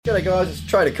G'day guys, it's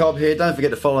Trader Cobb here. Don't forget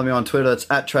to follow me on Twitter. It's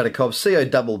at Trader Cobb,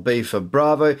 C-O-B-B for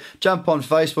Bravo. Jump on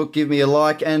Facebook, give me a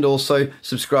like, and also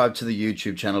subscribe to the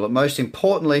YouTube channel. But most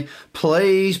importantly,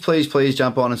 please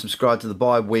jump on and subscribe to the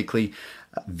bi-weekly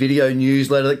video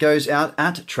newsletter that goes out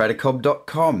at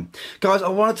tradercobb.com. Guys, I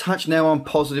want to touch now on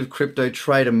positive crypto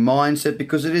trader mindset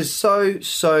because it is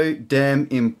so damn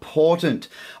important.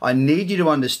 I need you to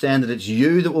understand that it's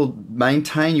you that will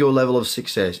maintain your level of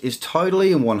success. It's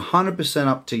totally and 100%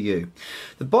 up to you.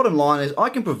 The bottom line is I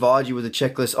can provide you with a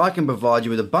checklist, I can provide you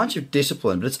with a bunch of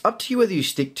discipline, but it's up to you whether you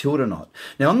stick to it or not.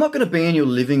 Now, I'm not going to be in your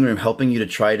living room helping you to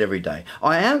trade every day.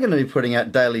 I am going to be putting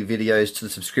out daily videos to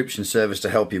the subscription service to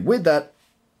help you with that,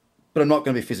 but I'm not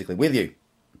going to be physically with you.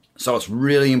 So it's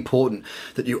really important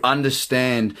that you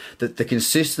understand that the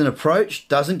consistent approach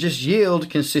doesn't just yield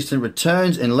consistent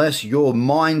returns unless your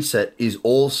mindset is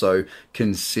also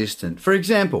consistent. For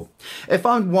example, if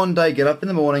I one day get up in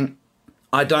the morning,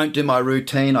 I don't do my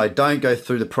routine, I don't go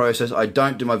through the process, I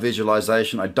don't do my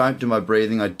visualization, I don't do my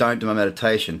breathing, I don't do my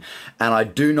meditation, and I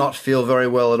do not feel very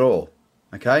well at all.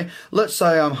 Okay, let's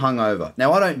say I'm hungover.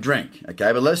 Now, I don't drink,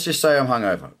 okay, but let's just say I'm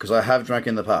hungover because I have drank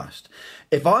in the past.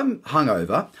 If I'm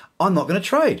hungover, I'm not going to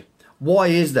trade. Why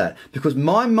is that? Because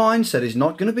my mindset is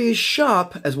not going to be as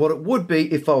sharp as what it would be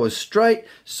if I was straight,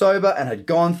 sober, and had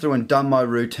gone through and done my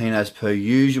routine as per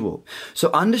usual.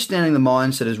 So understanding the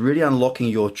mindset is really unlocking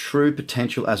your true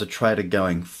potential as a trader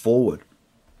going forward.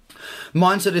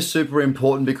 Mindset is super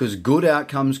important because good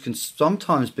outcomes can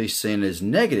sometimes be seen as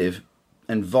negative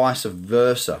and vice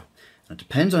versa. It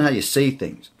depends on how you see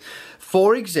things.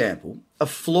 For example, a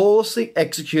flawlessly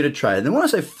executed trade. And when I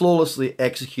say flawlessly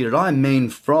executed, I mean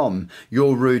from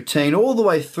your routine all the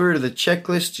way through to the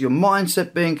checklist, your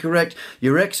mindset being correct,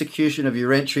 your execution of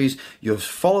your entries, your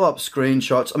follow-up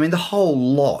screenshots, I mean the whole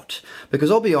lot.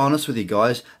 Because I'll be honest with you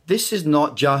guys, this is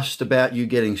not just about you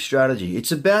getting strategy.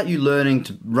 It's about you learning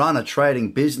to run a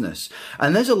trading business.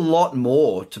 And there's a lot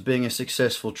more to being a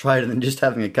successful trader than just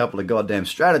having a couple of goddamn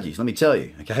strategies. Let me tell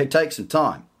you, okay? It takes some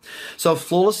time. So a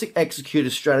flawlessly executed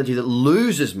strategy that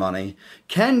loses money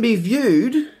can be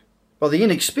viewed by the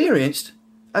inexperienced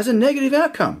as a negative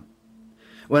outcome,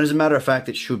 when as a matter of fact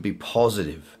it should be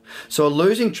positive. So a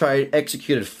losing trade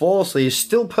executed flawlessly is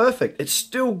still perfect. It's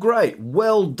still great.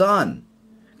 Well done.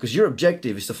 Because your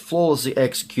objective is to flawlessly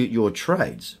execute your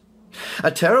trades.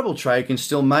 A terrible trade can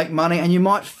still make money and you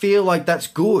might feel like that's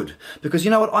good because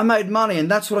you know what, I made money and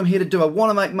that's what I'm here to do. I want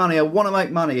to make money. I want to make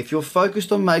money. If you're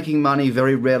focused on making money,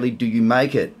 very rarely do you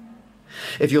make it.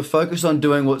 If you're focused on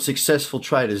doing what successful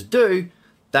traders do,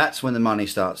 that's when the money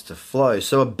starts to flow.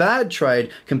 So a bad trade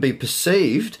can be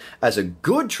perceived as a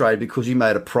good trade because you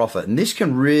made a profit. And this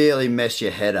can really mess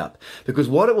your head up because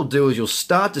what it will do is you'll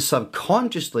start to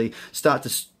subconsciously start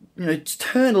to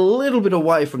turn a little bit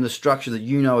away from the structure that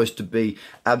you know is to be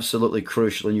absolutely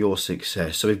crucial in your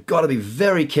success. So we've got to be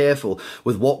very careful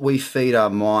with what we feed our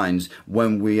minds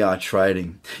when we are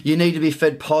trading. You need to be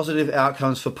fed positive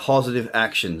outcomes for positive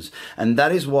actions. And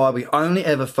that is why we only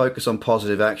ever focus on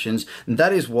positive actions. And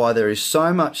that is why there is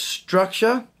so much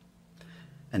structure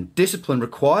and discipline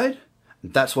required.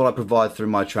 That's what I provide through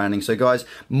my training. So guys,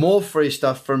 more free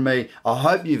stuff from me. I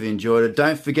hope you've enjoyed it.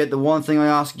 Don't forget the one thing I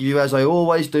ask you, as I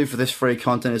always do for this free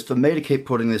content, is for me to keep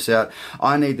putting this out.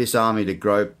 I need this army to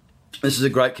grow. This is a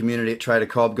great community at Trader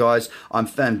Cobb, guys. I'm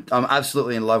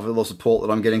absolutely in love with all the support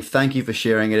that I'm getting. Thank you for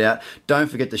sharing it out. Don't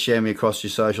forget to share me across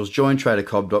your socials. Join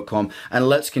tradercobb.com and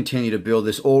let's continue to build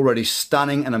this already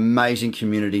stunning and amazing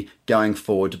community going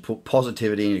forward to put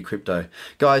positivity into crypto.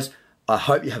 Guys, I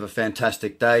hope you have a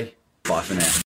fantastic day. Bye for now.